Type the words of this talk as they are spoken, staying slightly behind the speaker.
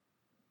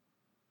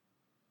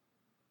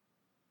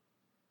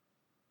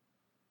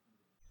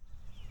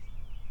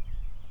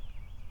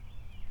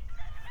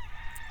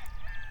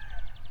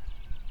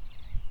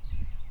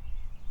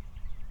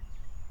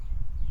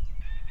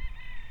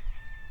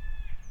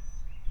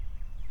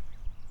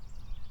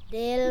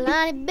Little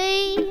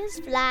honeybees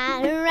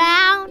flying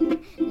around,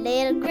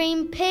 little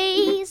green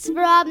peas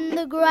from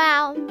the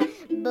ground,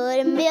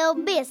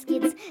 buttermilk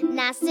biscuits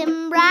nice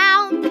and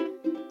brown,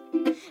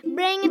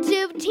 bring it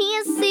to the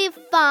Tennessee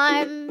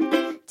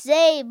farm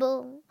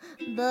table.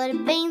 Butter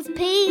beans,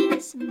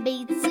 peas,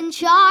 beets and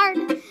chard,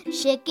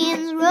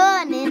 chickens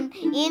running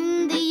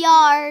in the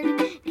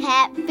yard,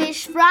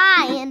 catfish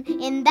frying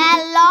in that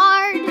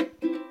lard.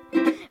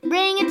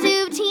 Bring it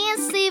to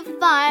Tennessee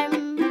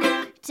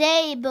farm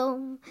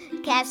table.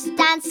 Cast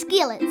iron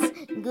skillets,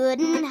 good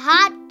and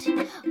hot.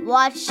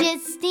 Watch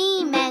it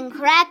steam and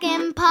crack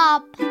and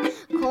pop.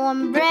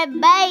 Cornbread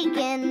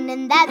bacon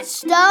in that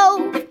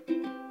stove.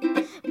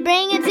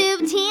 Bring it to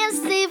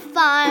Tennessee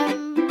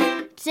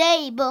farm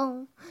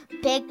table.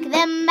 Pick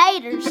them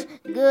maters,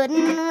 good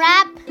and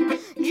ripe,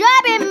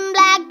 dropping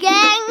black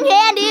and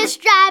candy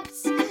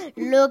stripes.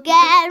 Look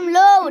at 'em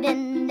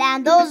loading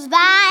down those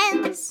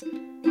vines.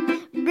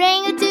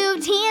 Bring it to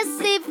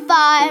Tennessee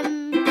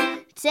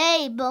farm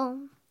table.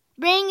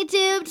 Bring it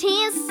to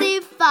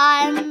Tennessee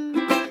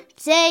farm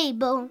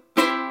table.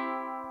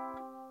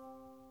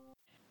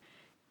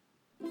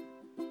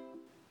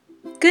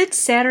 Good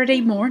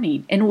Saturday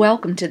morning and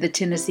welcome to the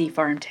Tennessee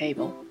Farm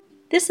Table.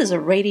 This is a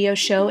radio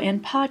show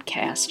and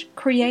podcast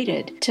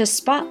created to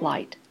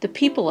spotlight the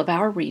people of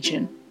our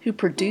region who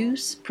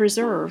produce,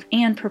 preserve,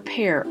 and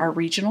prepare our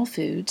regional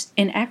foods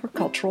and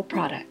agricultural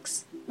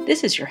products.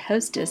 This is your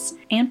hostess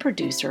and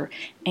producer,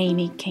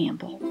 Amy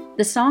Campbell.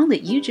 The song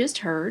that you just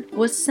heard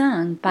was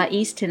sung by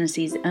East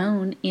Tennessee's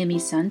own Emmy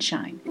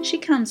Sunshine. She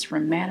comes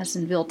from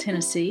Madisonville,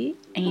 Tennessee,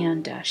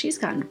 and she's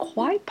gotten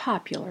quite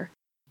popular.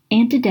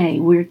 And today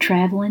we're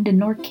traveling to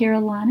North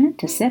Carolina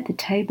to set the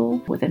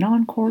table with an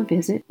encore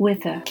visit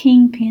with a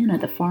kingpin of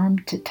the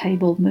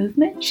farm-to-table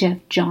movement, Chef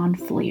John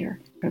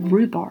Fleer of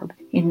Rhubarb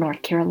in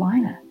North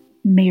Carolina.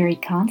 Mary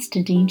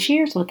Constantine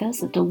shares with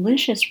us a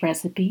delicious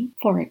recipe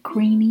for a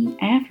creamy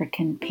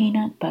African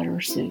peanut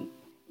butter soup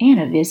and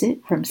a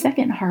visit from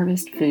Second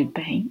Harvest Food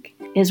Bank,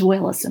 as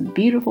well as some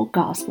beautiful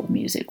gospel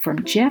music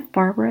from Jeff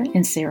Barbara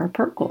and Sarah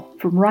Perkle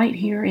from right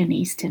here in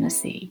East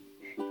Tennessee.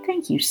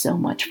 Thank you so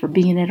much for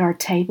being at our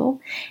table,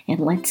 and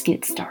let's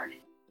get started.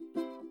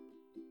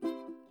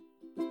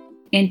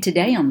 And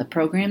today on the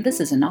program, this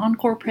is an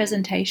encore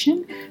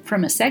presentation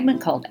from a segment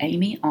called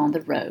Amy on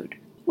the Road.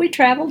 We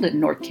traveled to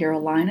North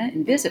Carolina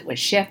and visit with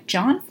Chef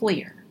John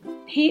Fleer.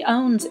 He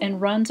owns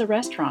and runs a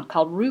restaurant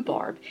called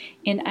Rhubarb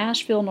in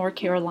Asheville, North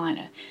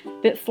Carolina,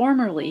 but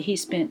formerly he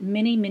spent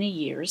many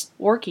years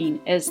working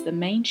as the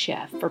main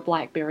chef for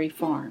Blackberry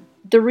Farm.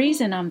 The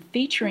reason I'm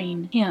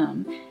featuring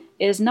him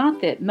is not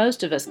that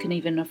most of us can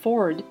even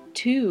afford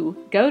to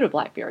go to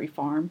Blackberry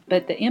Farm,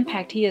 but the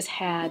impact he has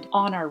had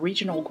on our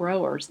regional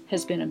growers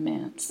has been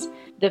immense.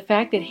 The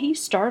fact that he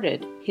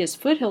started his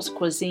Foothills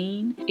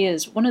cuisine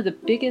is one of the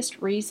biggest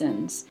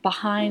reasons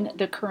behind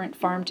the current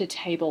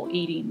farm-to-table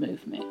eating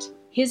movement.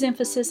 His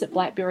emphasis at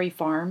Blackberry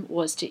Farm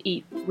was to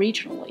eat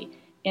regionally,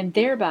 and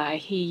thereby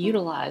he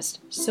utilized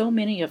so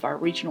many of our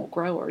regional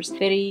growers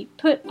that he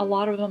put a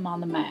lot of them on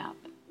the map.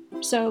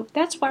 So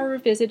that's why we're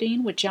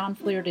visiting with John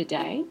Fleer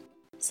today.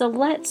 So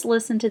let's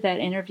listen to that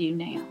interview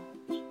now.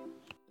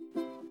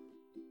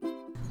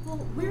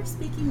 Well, we're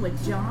speaking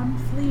with John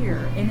Fleer,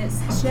 and it's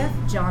Chef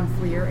John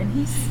Fleer, and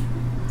he's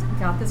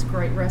got this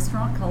great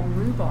restaurant called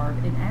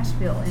Rhubarb in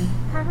Asheville. And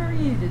how are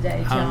you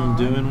today, John? I'm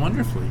doing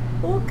wonderfully.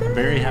 Well, good.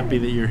 Very happy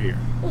that you're here.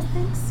 Well,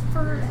 thanks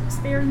for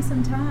sparing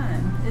some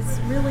time. It's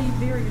really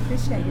very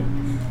appreciated.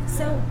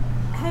 So,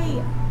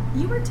 hey,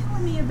 you were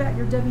telling me about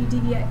your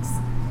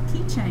WDVX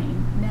keychain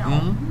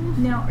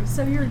now,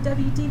 so you're a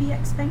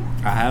WDVX fan?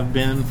 I have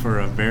been for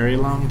a very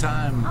long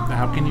time. Oh.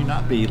 How can you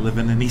not be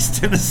living in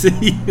East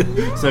Tennessee?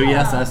 Yeah. So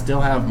yes, I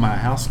still have my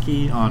house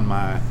key on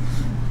my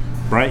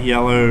bright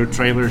yellow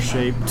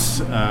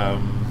trailer-shaped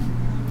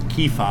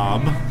key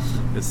fob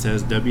that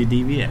says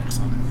WDVX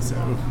on it.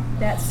 So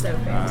that's so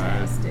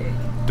fantastic.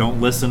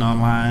 Don't listen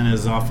online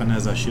as often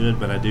as I should,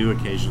 but I do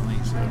occasionally.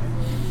 So.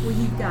 Well,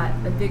 you've got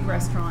a big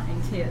restaurant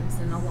and kids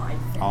and a life.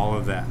 And all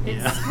of that,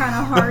 yeah. It's kind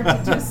of hard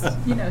to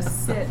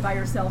just, sit by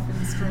yourself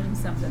and stream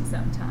something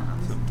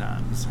sometimes.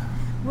 Sometimes.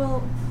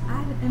 Well,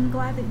 I am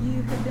glad that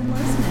you have been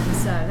listening,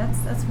 so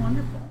that's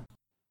wonderful.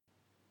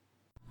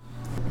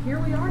 Here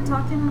we are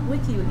talking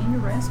with you in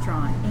your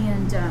restaurant,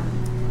 and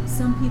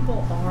some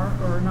people are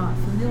or are not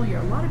familiar.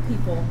 A lot of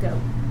people go,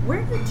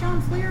 where did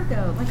John Fleer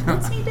go? Like,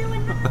 what's he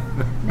doing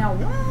now? Now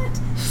what?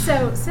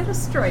 So set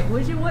us straight,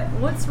 would you?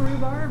 What's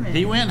Rhubarb?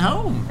 He went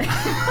home.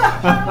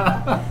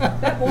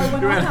 That boy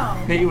went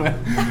home.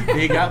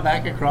 He got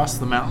back across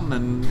the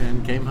mountain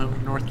and came home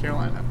to North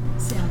Carolina.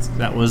 Sounds good.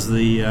 That was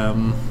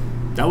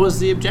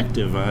the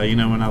objective.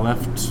 When I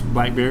left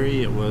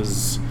Blackberry, it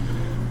was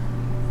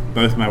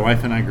both my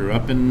wife and I grew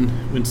up in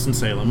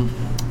Winston-Salem,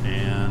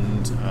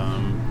 and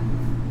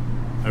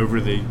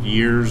over the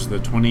years, the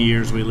 20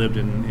 years we lived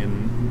in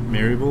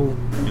Maryville,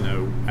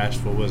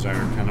 Asheville was our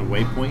kind of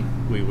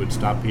waypoint. We would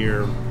stop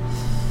here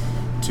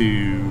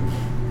to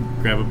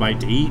grab a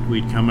bite to eat.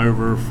 We'd come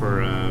over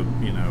for a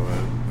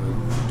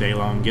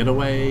day-long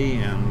getaway,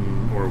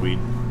 and or we'd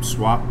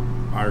swap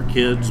our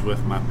kids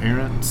with my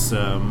parents.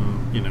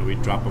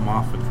 We'd drop them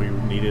off if we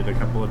needed a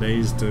couple of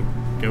days to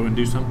go and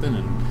do something.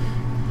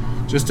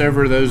 And just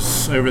over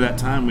that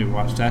time, we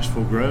watched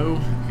Asheville grow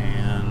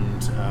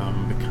and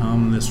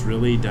become this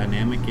really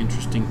dynamic,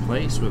 interesting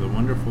place with a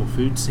wonderful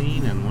food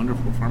scene and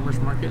wonderful farmers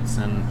markets.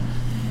 And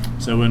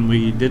so when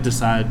we did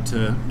decide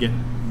to get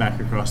back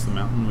across the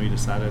mountain, we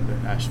decided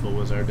that Asheville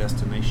was our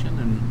destination,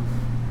 and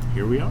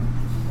here we are.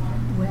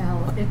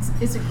 Well,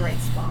 it's a great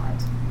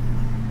spot,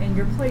 and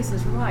your place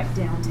is right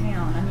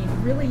downtown. I mean,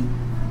 really,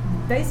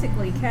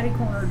 basically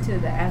catty-corner to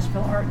the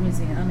Asheville Art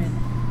Museum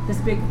and this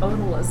big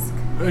obelisk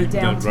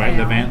downtown. Right,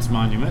 the Vance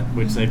Monument,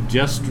 which they've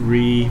just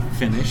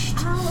refinished.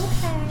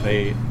 Oh, okay.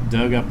 They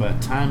dug up a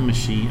time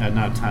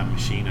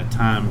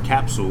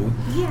capsule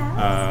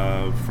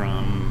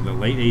from the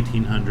late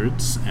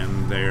 1800s,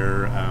 and they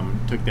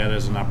took that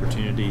as an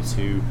opportunity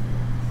to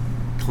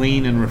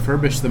clean and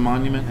refurbish the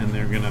monument, and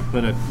they're going to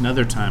put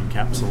another time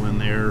capsule in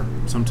there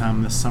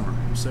sometime this summer.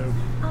 So.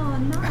 Oh,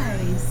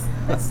 nice.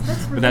 That's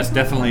really but that's cool.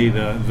 definitely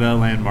the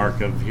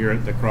landmark of here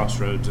at the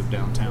crossroads of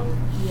downtown.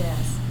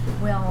 Yes.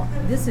 Well,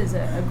 this is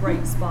a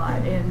great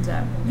spot, and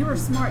you were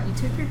smart. You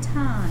took your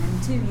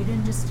time too. You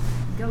didn't just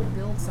go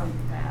build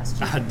something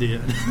fast. I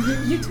did.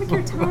 You took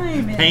your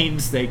time.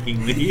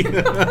 Painstakingly.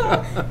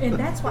 And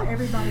that's why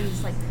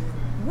everybody's like,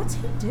 what's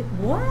he do?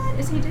 What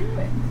is he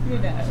doing? You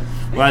know.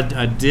 Well,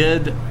 I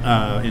did.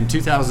 In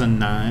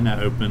 2009,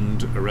 I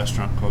opened a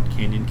restaurant called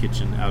Canyon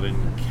Kitchen out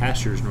in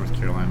Cashiers, North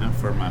Carolina,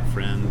 for my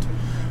friend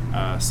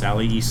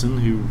Sally Eason,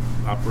 who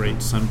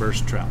operates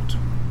Sunburst Trout.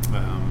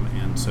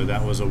 And so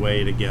that was a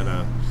way to get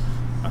a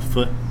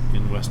foot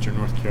in western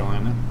North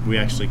Carolina. We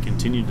actually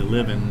continued to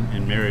live in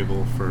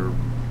Maryville for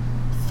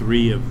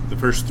the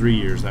first 3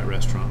 years that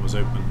restaurant was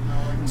open.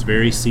 It's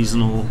very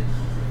seasonal,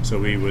 so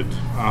we would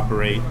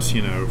operate,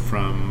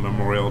 from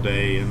Memorial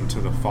Day into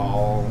the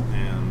fall,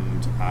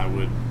 and I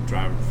would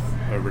drive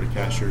over to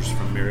Cashiers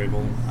from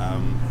Maryville,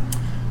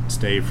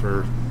 stay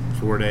for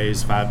 4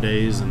 days, 5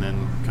 days, and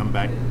then come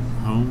back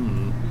home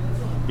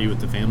and be with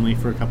the family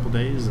for a couple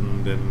days,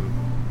 and then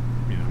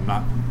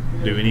not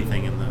do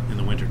anything in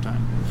the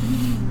wintertime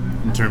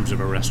in terms of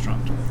a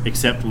restaurant,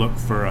 except look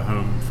for a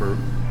home for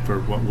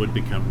what would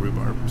become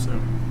Rhubarb. So,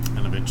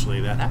 and eventually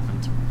that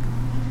happened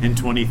in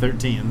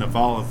 2013, in the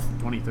fall of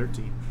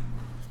 2013.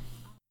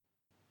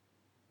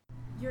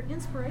 Your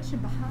inspiration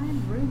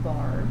behind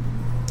Rhubarb,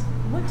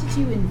 what did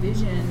you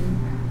envision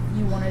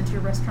you wanted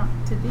your restaurant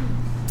to be?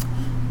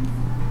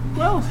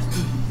 Well,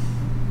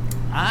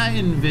 I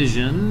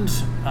envisioned,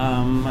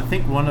 I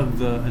think one of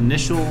the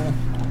initial,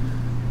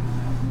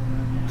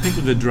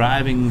 the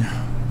driving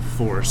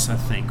force,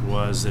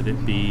 was that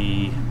it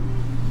be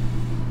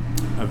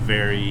a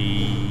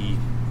very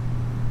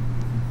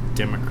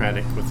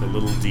democratic, with a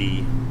little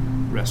d,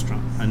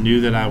 restaurant. I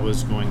knew that I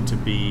was going to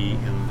be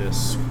in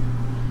this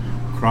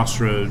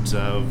crossroads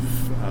of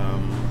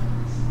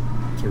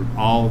sort of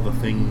all the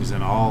things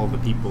and all the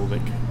people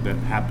that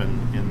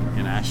happen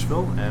in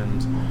Asheville,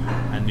 and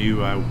I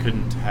knew I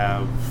couldn't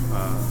have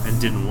and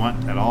didn't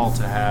want at all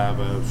to have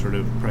a sort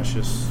of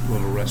precious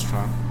little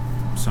restaurant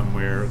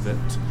somewhere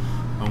that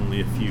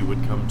only a few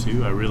would come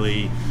to. I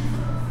really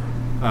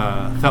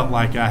felt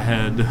like I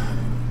had,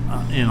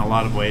 in a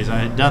lot of ways, I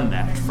had done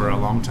that for a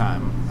long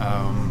time,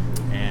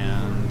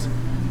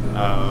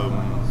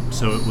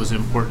 so it was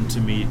important to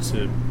me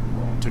to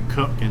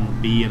cook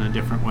and be in a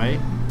different way,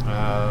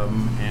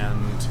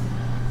 and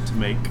to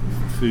make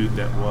food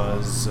that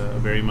was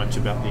very much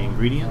about the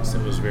ingredients.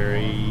 It was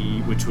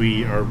which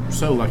we are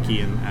so lucky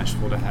in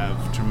Asheville to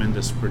have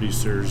tremendous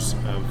producers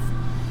of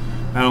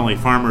not only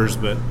farmers,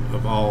 but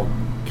of all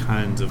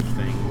kinds of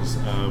things.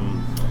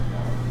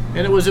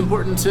 And it was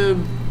important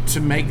to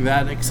make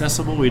that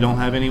accessible. We don't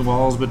have any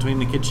walls between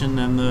the kitchen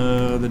and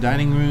the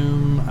dining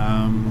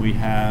room. We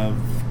have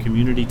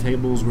community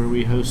tables where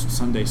we host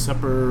Sunday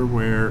supper,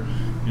 where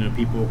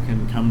people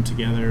can come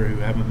together who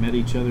haven't met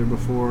each other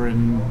before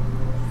and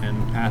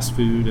pass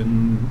food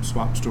and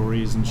swap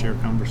stories and share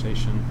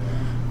conversation.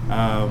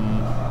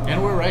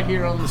 And we're right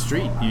here on the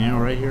street,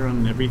 right here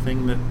on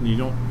everything that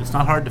it's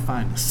not hard to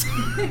find us,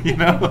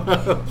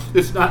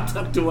 it's not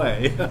tucked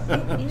away.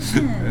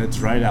 It's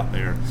right out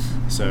there.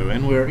 So,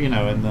 and we're,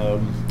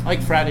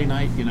 like Friday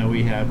night,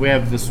 we have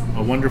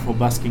a wonderful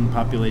busking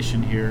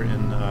population here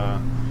in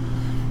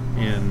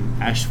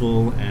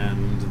Asheville,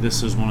 and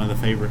this is one of the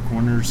favorite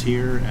corners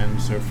here.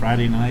 And so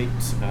Friday night,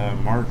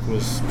 Mark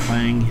was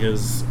playing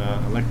his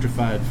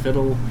electrified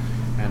fiddle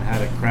and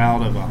had a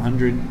crowd of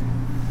 100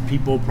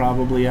 people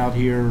probably out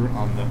here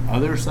on the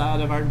other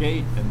side of our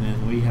gate, and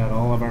then we had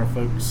all of our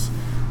folks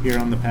here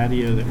on the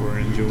patio that were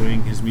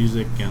enjoying his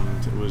music,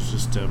 and it was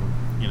just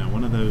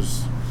one of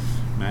those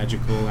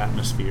magical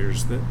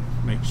atmospheres that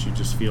makes you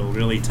just feel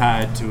really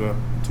tied to a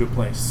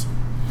place.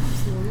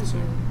 Absolutely. So,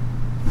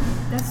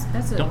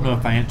 that's don't know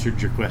if I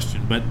answered your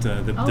question, but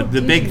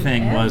the big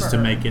thing was to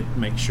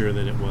make sure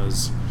that it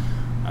was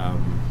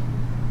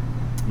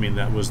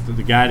that was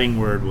the guiding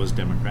word was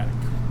democratic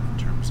in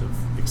terms of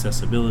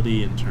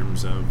accessibility, in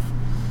terms of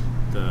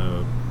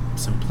the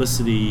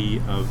simplicity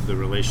of the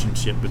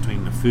relationship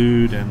between the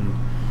food and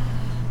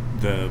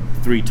the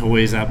 3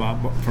 toys I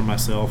bought for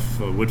myself: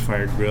 a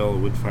wood-fired grill, a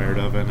wood-fired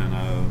oven, and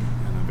a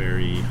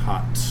very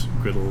hot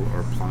griddle,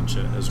 or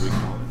plancha as we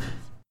call it.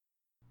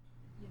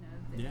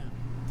 Yeah.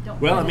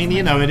 Well, I mean,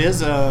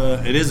 it's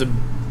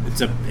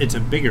a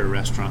bigger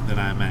restaurant than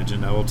I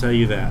imagined. I will tell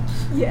you that.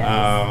 Yes.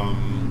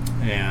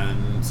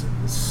 And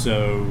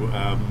so,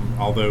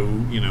 although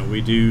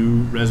we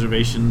do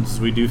reservations,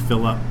 we do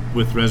fill up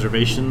with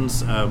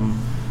reservations,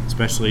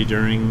 especially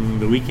during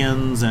the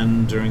weekends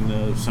and during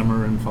the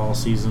summer and fall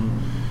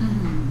season.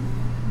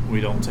 Mm-hmm.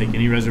 We don't take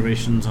any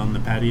reservations on the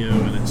patio,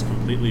 and it's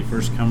completely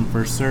first come,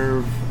 first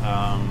serve.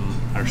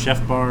 Our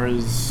chef bar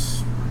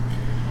is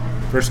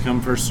first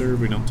come, first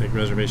serve. We don't take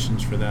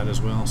reservations for that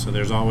as well. So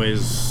there's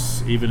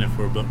always, even if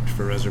we're booked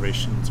for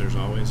reservations, there's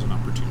always an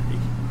opportunity.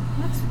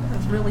 That's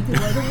a really good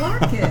way to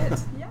work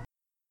it. Yeah.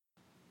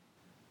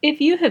 If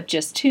you have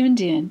just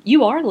tuned in,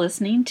 you are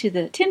listening to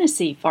the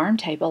Tennessee Farm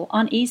Table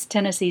on East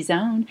Tennessee's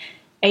own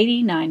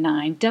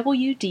 89.9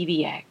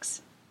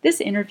 WDVX.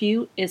 This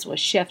interview is with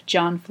Chef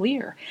John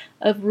Fleer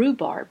of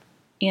Rhubarb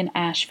in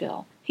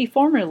Asheville. He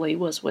formerly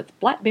was with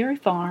Blackberry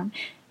Farm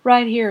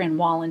right here in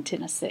Wallen,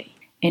 Tennessee.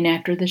 And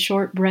after the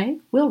short break,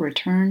 we'll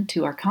return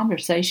to our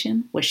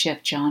conversation with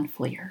Chef John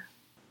Fleer.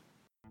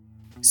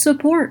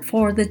 Support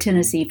for the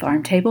Tennessee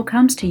Farm Table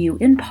comes to you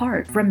in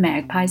part from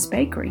Magpie's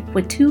Bakery,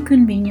 with 2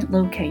 convenient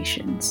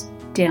locations.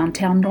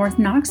 Downtown North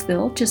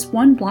Knoxville, just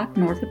 1 block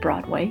north of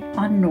Broadway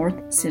on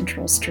North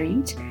Central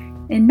Street,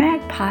 and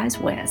Magpie's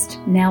West,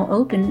 now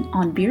open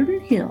on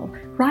Bearden Hill,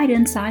 right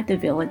inside the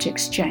Village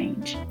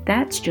Exchange.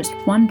 That's just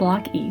 1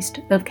 block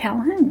east of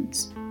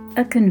Calhoun's.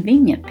 A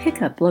convenient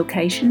pickup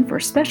location for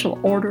special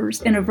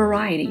orders and a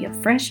variety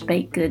of fresh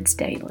baked goods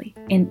daily,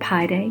 and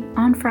Pie Day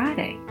on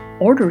Friday.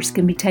 Orders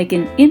can be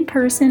taken in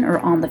person or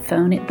on the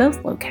phone at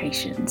both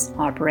locations.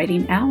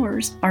 Operating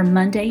hours are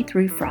Monday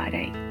through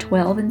Friday,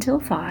 12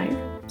 until 5,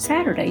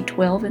 Saturday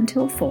 12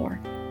 until 4,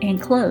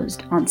 and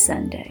closed on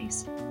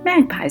Sundays.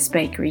 Magpie's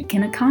Bakery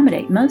can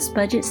accommodate most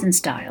budgets and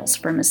styles,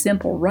 from a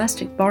simple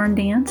rustic barn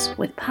dance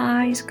with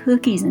pies,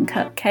 cookies, and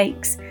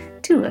cupcakes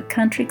to a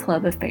country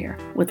club affair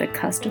with a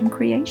custom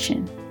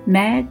creation.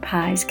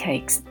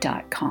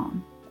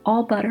 magpiescakes.com.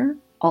 All butter,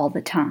 all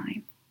the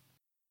time.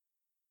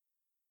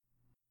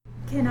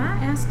 Can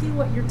I ask you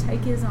what your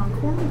take is on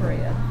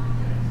cornbread?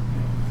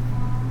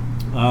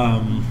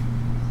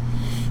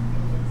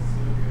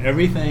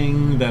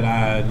 Everything that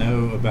I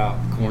know about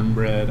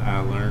cornbread, I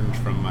learned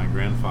from my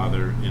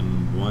grandfather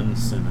in one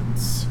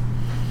sentence,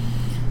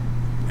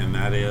 and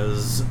that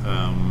is,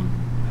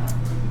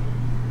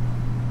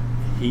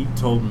 he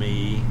told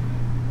me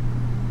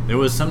there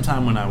was some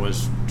time when I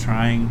was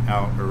trying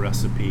out a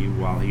recipe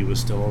while he was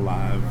still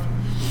alive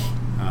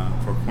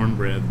for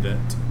cornbread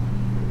that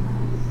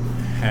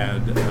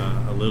had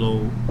a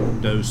little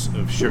dose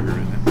of sugar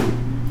in it,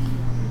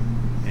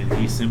 and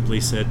he simply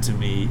said to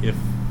me, if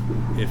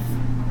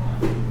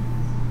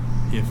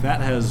that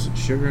has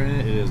sugar in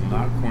it, it is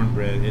not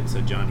cornbread, it's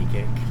a Johnny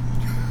cake.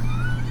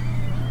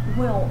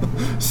 Well,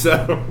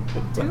 so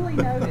duly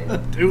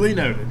noted. Duly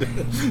noted.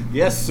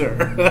 Yes, sir.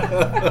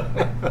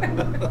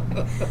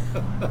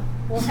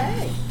 Well,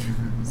 hey.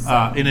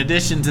 In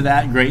addition to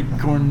that, great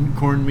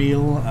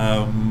cornmeal,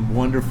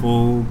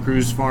 wonderful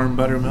Cruz Farm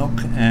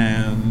buttermilk,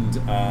 and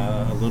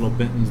a little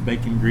Benton's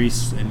bacon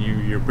grease, and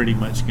you're pretty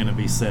much going to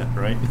be set,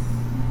 right?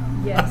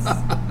 Yes.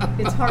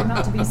 It's hard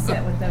not to be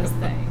set with those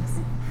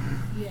things.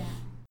 Yeah.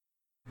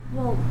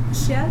 Well,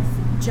 Chef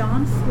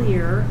John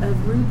Fleer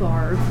of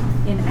Rhubarb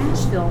in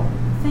Asheville,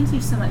 thank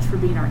you so much for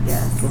being our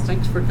guest. Well,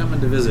 thanks for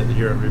coming to visit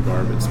here at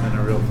Rhubarb. It's been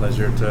a real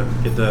pleasure to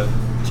get the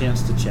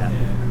chance to chat.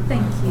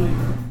 Thank you.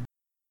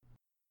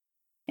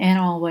 And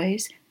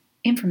always,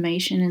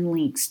 information and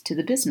links to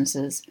the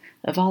businesses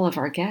of all of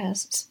our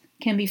guests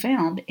can be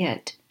found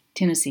at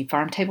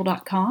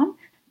TennesseeFarmTable.com.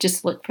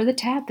 Just look for the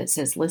tab that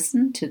says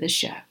Listen to the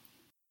Show.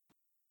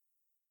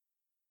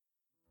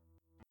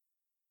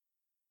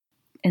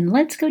 And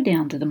let's go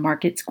down to the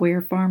Market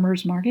Square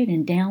Farmers Market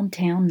in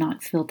downtown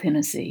Knoxville,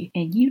 Tennessee,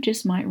 and you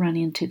just might run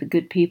into the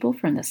good people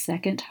from the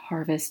Second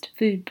Harvest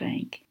Food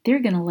Bank. They're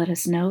going to let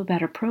us know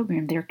about a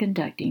program they're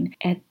conducting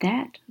at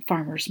that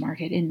farmers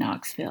market in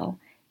Knoxville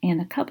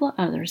and a couple of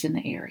others in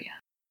the area.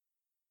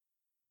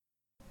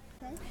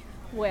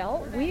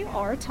 Well, we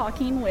are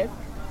talking with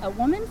a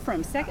woman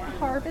from Second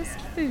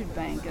Harvest Food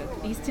Bank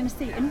of East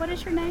Tennessee. And what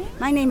is your name?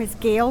 My name is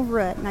Gail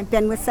Root, and I've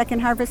been with Second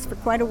Harvest for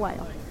quite a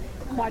while.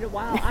 Quite a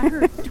while. I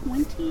heard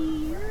 20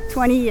 years.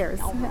 20 years.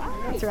 All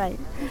right. That's right.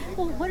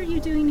 Well, what are you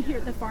doing here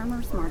at the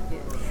farmers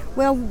market?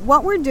 Well,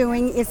 what we're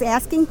doing is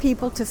asking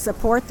people to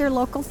support their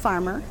local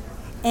farmer.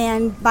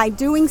 And by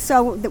doing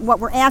so, what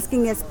we're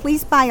asking is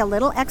please buy a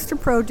little extra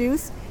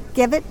produce,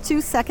 give it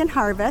to Second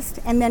Harvest,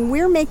 and then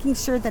we're making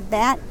sure that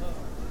that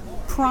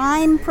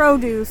prime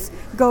produce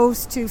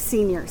goes to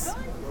seniors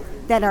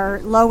that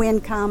are low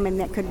income and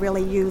that could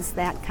really use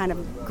that kind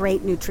of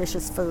great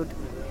nutritious food.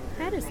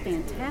 That is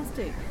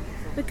fantastic,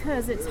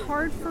 because it's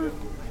hard for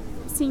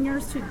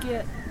seniors to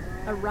get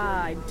a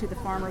ride to the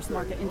farmer's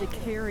market and to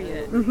carry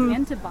it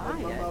and to buy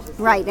it.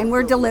 Right, and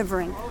we're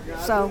delivering.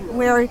 So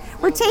we're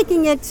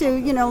taking it to,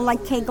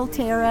 like Kegel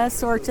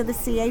Terrace or to the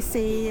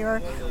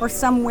CAC or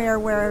somewhere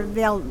where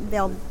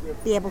they'll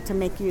be able to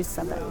make use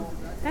of it.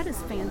 That is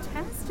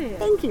fantastic.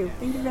 Thank you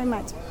very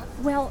much.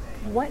 Well,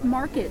 what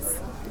markets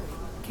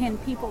can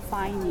people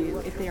find you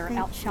if they are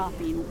out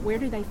shopping? Where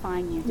do they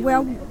find you?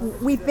 Well,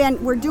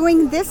 we're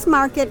doing this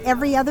market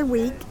every other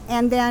week,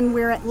 and then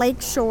we're at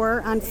Lake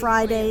Shore on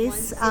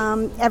Fridays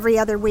every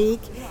other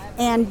week,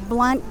 and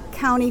Blount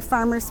County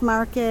Farmers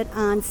Market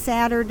on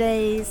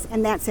Saturdays,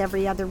 and that's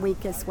every other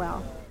week as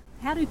well.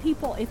 How do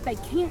people, if they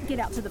can't get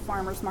out to the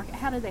farmers market,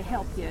 how do they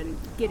help you and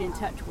get in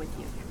touch with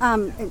you?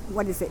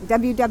 What is it?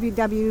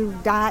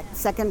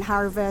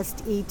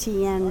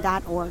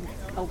 www.secondharvestetn.org.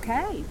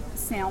 Okay,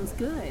 sounds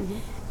good.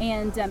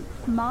 And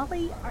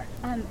Molly,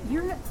 are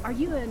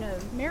you an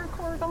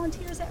AmeriCorps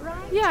volunteer? Is that right?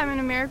 Yeah, I'm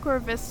an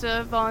AmeriCorps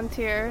Vista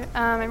volunteer.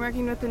 I'm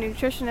working with the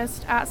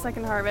nutritionist at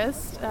Second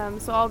Harvest,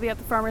 so I'll be at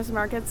the farmers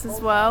markets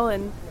as well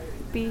and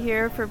be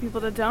here for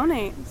people to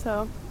donate.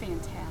 So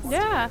fantastic.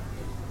 Yeah.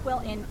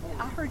 Well, and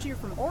I heard you're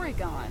from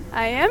Oregon.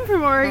 I am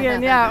from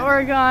Oregon. Yeah,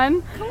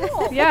 Oregon.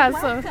 Cool. Yeah,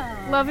 welcome. So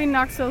loving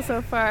Knoxville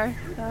so far.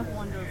 So.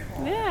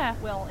 Wonderful. Yeah.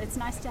 Well, it's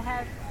nice to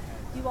have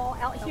you all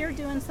out here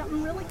doing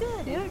something really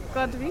good. Yeah,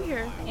 glad to be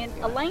here. And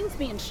Elaine's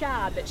being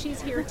shy, but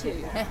she's here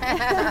too.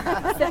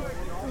 So,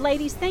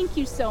 ladies, thank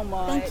you so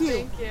much. Thank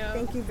you. Thank you.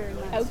 Thank you very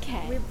much.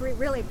 Okay. We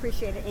really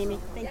appreciate it, Amy.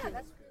 Thank you.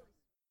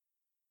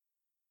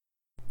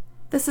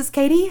 This is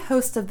Katie,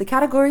 host of the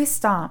category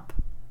Stomp.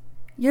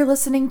 You're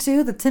listening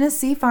to the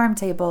Tennessee Farm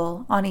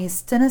Table on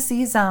East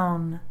Tennessee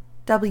Zone,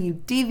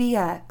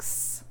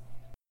 WDVX.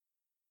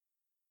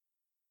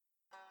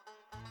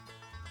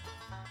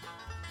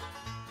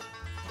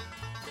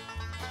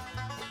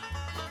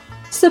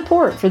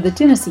 Support for the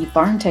Tennessee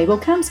Farm Table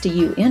comes to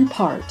you in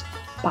part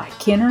by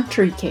Kenner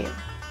Tree Care,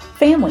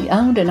 family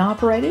owned and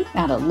operated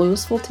out of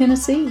Louisville,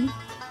 Tennessee.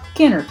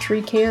 Kenner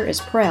Tree Care is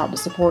proud to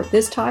support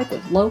this type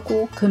of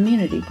local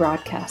community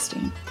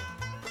broadcasting.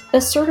 A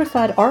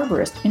certified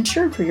arborist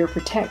insured for your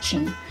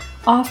protection,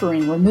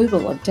 offering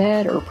removal of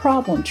dead or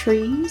problem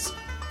trees,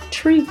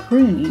 tree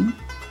pruning,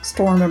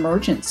 storm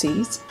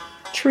emergencies,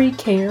 tree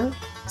care,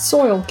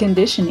 soil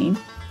conditioning,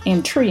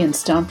 and tree and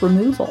stump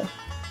removal.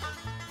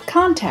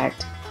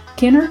 Contact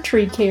Kenner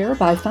Tree Care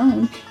by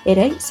phone at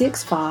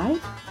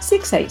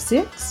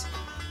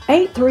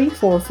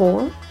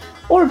 865-686-8344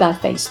 or by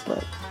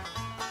Facebook.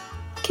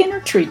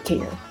 Kenner Tree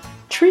Care.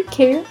 Tree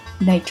care,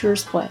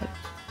 nature's way.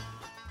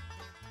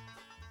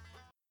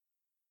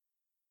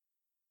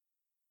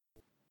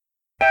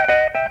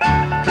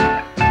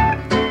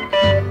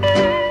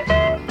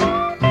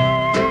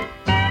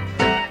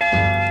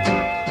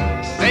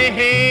 Say,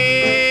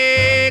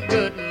 hey,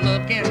 good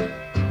looking,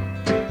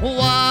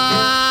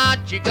 what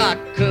you got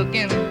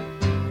cooking?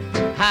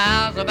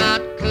 How's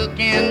about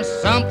cooking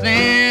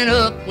something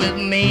up with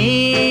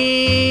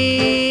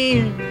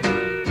me?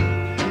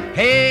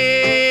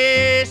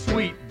 Hey,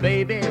 sweet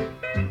baby,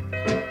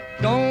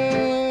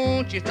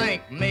 don't you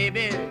think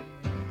maybe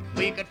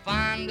we could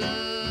find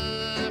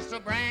us a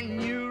brand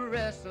new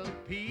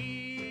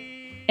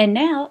recipe? And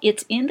now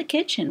it's In the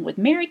Kitchen with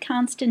Mary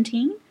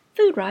Constantine,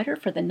 food writer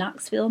for the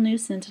Knoxville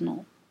News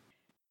Sentinel.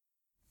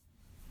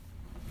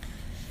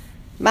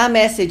 My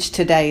message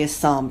today is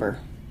somber.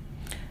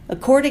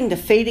 According to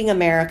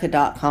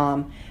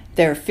FeedingAmerica.com,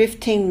 there are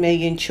 15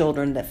 million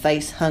children that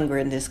face hunger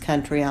in this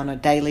country on a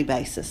daily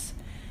basis.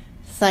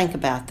 Think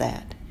about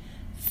that.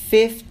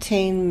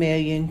 15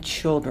 million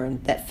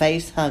children that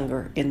face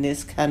hunger in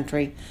this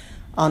country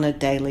on a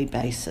daily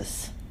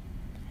basis.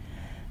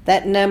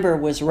 That number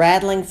was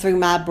rattling through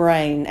my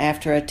brain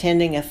after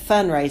attending a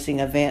fundraising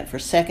event for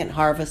Second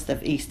Harvest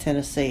of East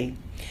Tennessee.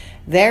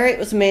 There it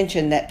was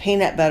mentioned that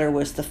peanut butter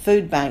was the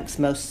food bank's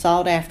most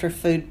sought-after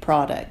food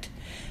product.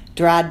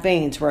 Dried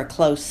beans were a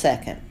close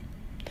second.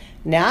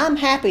 Now, I'm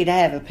happy to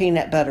have a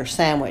peanut butter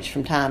sandwich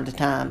from time to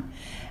time,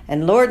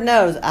 and Lord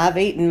knows I've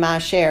eaten my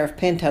share of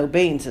pinto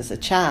beans as a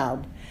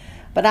child.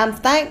 But I'm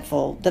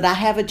thankful that I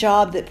have a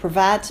job that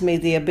provides me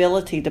the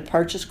ability to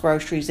purchase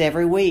groceries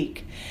every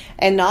week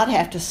and not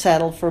have to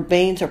settle for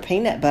beans or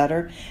peanut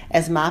butter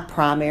as my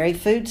primary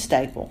food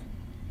staple.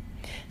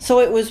 So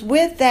it was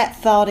with that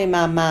thought in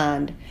my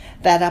mind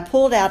that I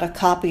pulled out a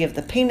copy of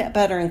the Peanut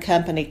Butter and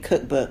Company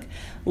cookbook,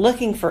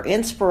 looking for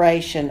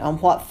inspiration on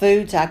what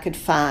foods I could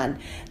find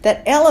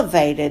that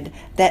elevated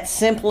that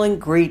simple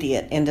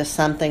ingredient into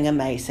something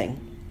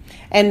amazing.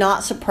 And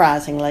not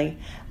surprisingly,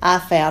 I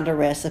found a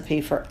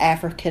recipe for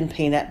African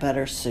peanut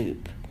butter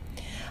soup.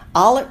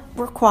 All it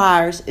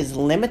requires is a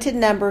limited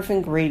number of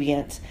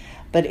ingredients,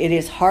 but it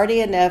is hearty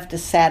enough to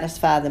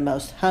satisfy the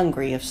most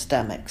hungry of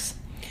stomachs.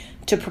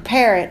 To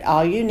prepare it,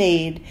 all you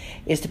need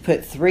is to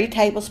put 3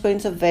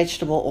 tablespoons of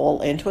vegetable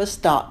oil into a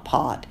stock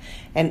pot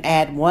and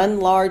add 1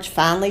 large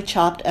finely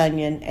chopped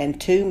onion and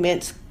 2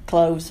 minced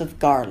cloves of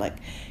garlic.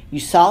 You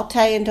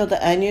saute until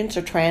the onions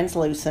are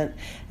translucent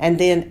and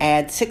then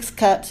add 6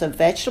 cups of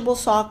vegetable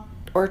stock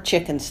or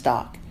chicken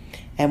stock.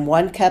 and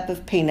 1 cup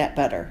of peanut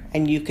butter,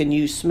 and you can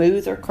use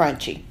smooth or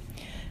crunchy.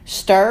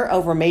 Stir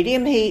over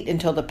medium heat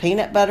until the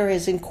peanut butter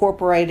is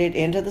incorporated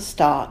into the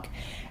stock,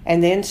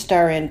 and then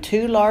stir in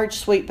 2 large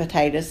sweet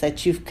potatoes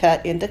that you've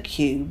cut into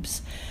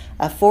cubes,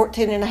 a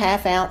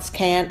 14.5-ounce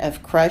can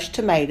of crushed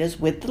tomatoes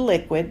with the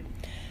liquid,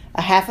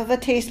 a half of a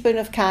teaspoon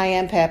of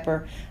cayenne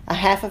pepper, a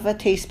half of a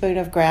teaspoon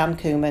of ground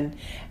cumin,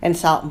 and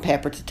salt and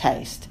pepper to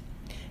taste.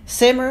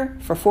 Simmer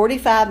for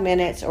 45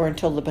 minutes or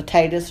until the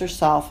potatoes are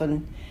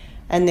softened,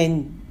 and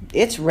then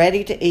it's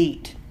ready to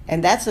eat.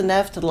 And that's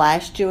enough to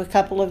last you a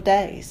couple of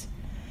days.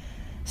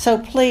 So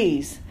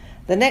please,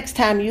 the next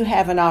time you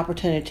have an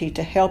opportunity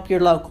to help your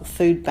local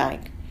food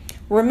bank,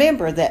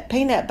 remember that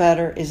peanut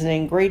butter is an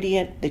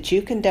ingredient that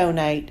you can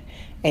donate,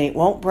 and it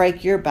won't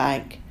break your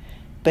bank,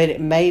 but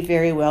it may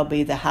very well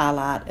be the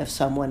highlight of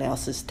someone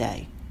else's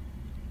day.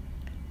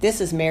 This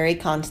is Mary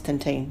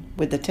Constantine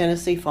with the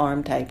Tennessee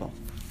Farm Table.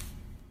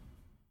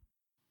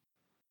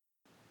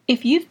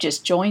 If you've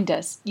just joined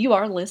us, you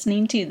are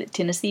listening to the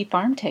Tennessee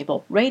Farm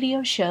Table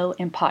radio show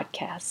and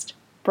podcast,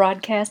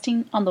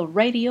 broadcasting on the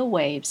radio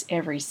waves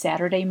every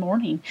Saturday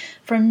morning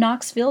from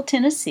Knoxville,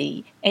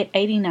 Tennessee at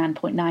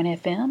 89.9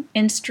 FM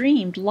and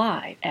streamed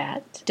live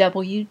at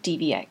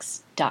WDVX.com.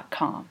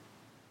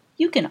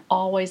 You can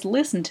always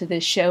listen to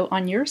this show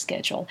on your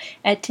schedule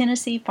at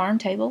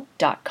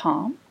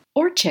TennesseeFarmTable.com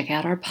or check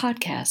out our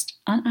podcast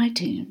on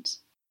iTunes.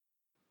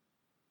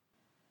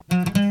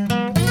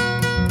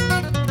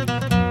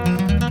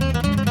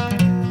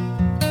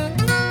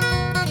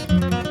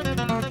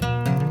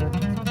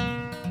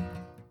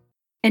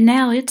 And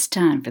now it's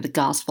time for the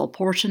gospel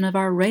portion of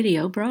our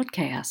radio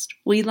broadcast.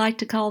 We like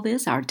to call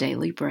this our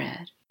daily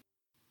bread.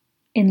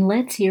 And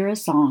let's hear a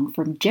song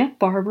from Jeff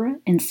Barbara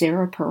and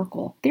Sarah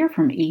Perkle. They're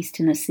from East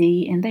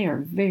Tennessee, and they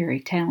are very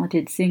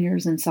talented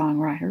singers and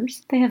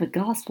songwriters. They have a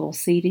gospel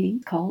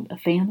CD called A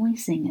Family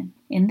Singin',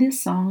 and this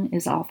song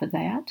is off of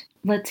that.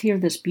 Let's hear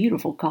this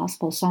beautiful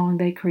gospel song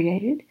they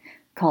created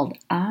called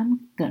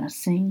I'm Gonna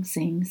Sing,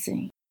 Sing,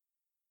 Sing.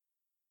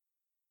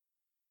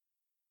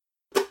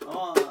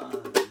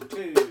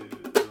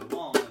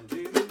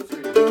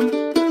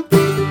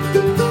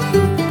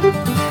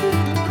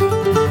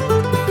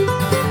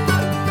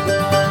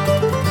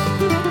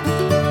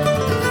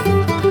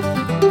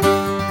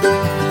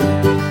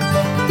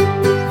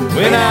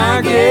 When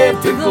I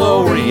get to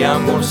glory,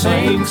 I'm gonna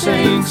sing,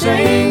 sing,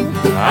 sing.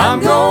 I'm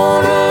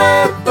gonna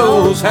let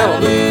those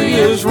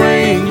hallelujahs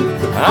ring.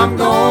 I'm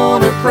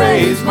gonna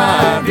praise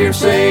my dear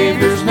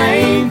Savior's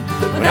name.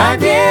 When I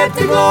get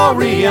to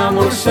glory, I'm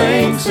gonna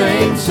sing,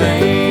 sing,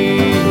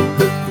 sing.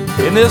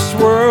 In this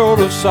world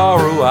of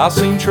sorrow, I've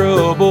seen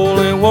trouble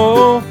and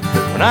woe.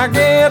 When I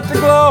get to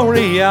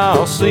glory,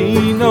 I'll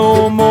see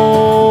no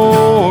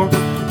more.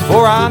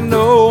 For I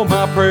know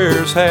my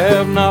prayers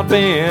have not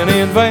been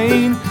in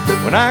vain.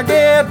 When I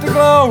get to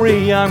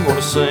glory, I'm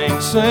gonna sing,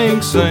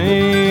 sing,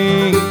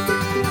 sing.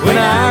 When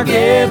I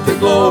get to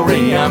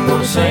glory, I'm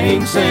gonna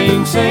sing,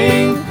 sing,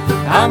 sing.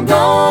 I'm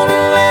gonna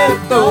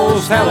let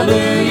those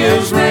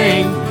hallelujahs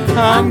ring.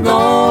 I'm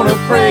gonna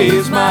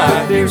praise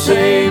my dear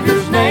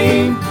Savior's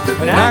name.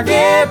 When I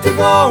get to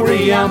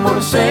glory, I'm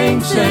gonna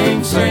sing,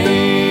 sing,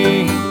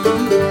 sing.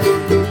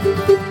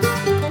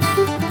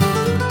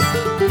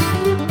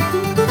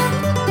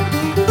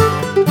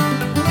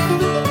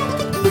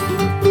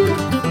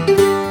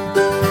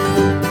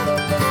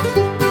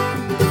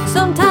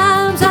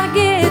 Sometimes I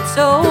get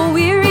so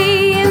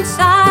weary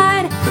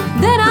inside,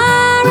 then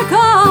I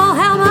recall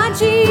how my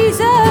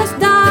Jesus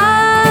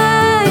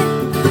died.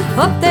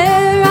 Up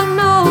there I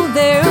know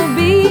there'll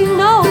be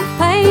no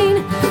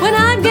pain. When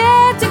I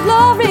get to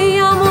glory,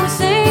 I'm gonna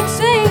sing,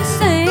 sing,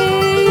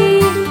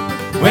 sing.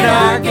 When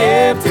I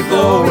get to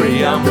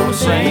glory, I'm gonna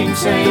sing,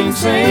 sing,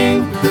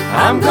 sing.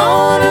 I'm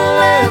gonna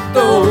let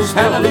those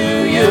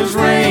hallelujahs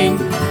ring.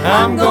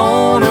 I'm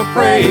gonna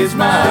praise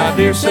my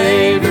dear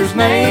Savior's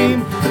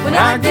name. When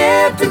I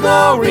get to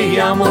glory,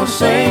 I'm gonna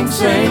sing,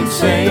 sing,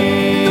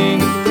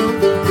 sing.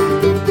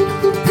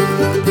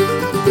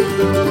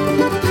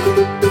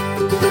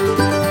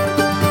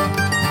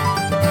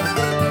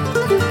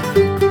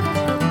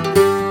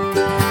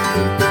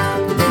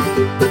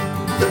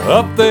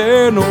 Up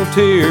there, no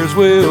tears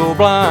will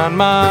blind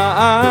my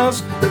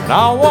eyes, and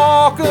I'll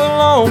walk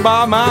alone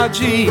by my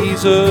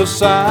Jesus'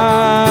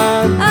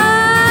 side.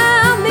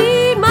 I'll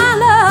meet my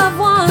loved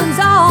ones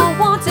all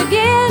once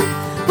again.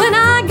 When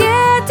I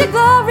get to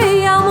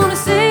glory, I'm gonna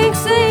sing,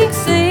 sing,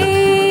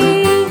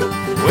 sing.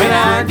 When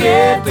I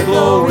get to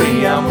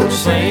glory, I'm gonna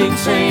sing,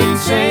 sing,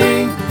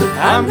 sing.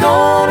 I'm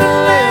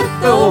gonna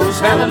let those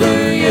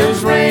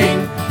hallelujahs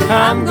ring.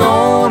 I'm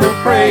gonna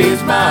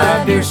praise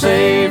my dear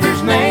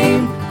Savior's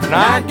name. When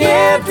I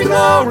get to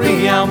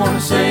glory, I'm gonna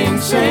sing,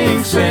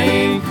 sing,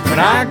 sing. When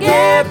I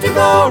get to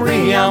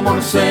glory, I'm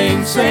gonna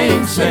sing,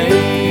 sing,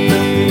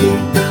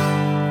 sing.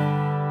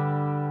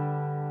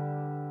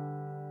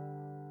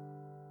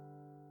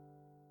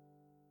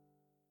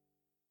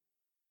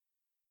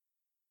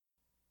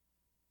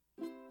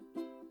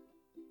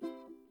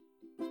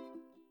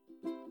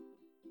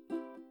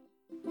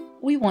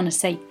 We want to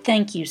say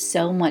thank you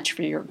so much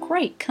for your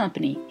great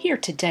company here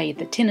today at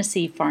the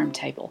Tennessee Farm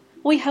Table.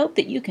 We hope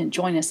that you can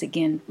join us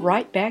again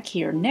right back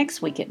here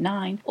next week at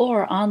 9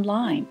 or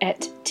online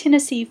at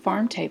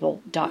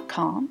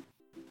TennesseeFarmTable.com.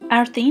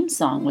 Our theme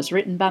song was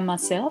written by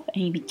myself,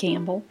 Amy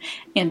Campbell,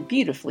 and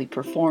beautifully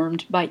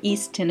performed by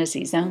East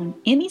Tennessee's own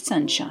Emmy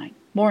Sunshine.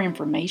 More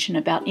information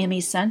about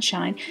Emmy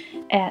Sunshine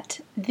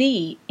at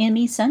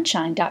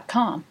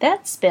theemmysunshine.com.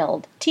 That's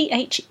spelled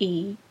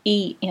THEEMI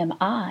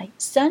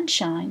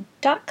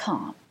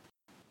sunshine.com.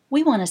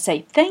 We want to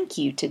say thank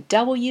you to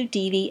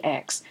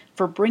WDVX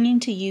for bringing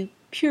to you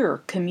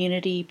pure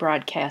community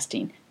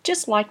broadcasting,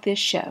 just like this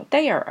show.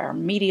 They are our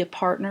media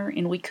partner,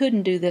 and we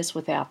couldn't do this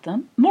without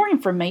them. More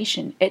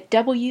information at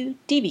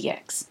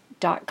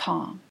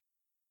WDVX.com.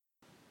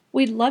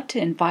 We'd love to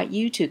invite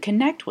you to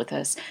connect with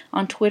us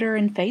on Twitter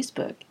and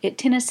Facebook at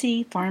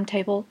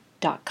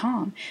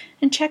TennesseeFarmTable.com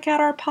and check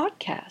out our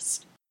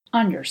podcast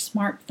on your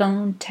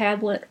smartphone,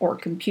 tablet, or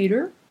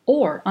computer,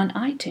 or on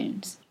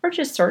iTunes, or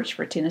just search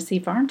for Tennessee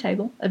Farm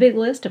Table. A big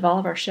list of all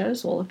of our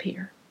shows will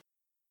appear.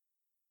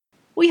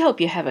 We hope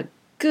you have a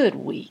good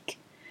week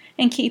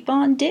and keep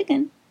on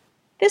digging.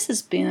 This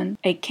has been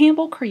a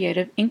Campbell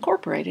Creative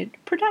Incorporated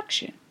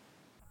production.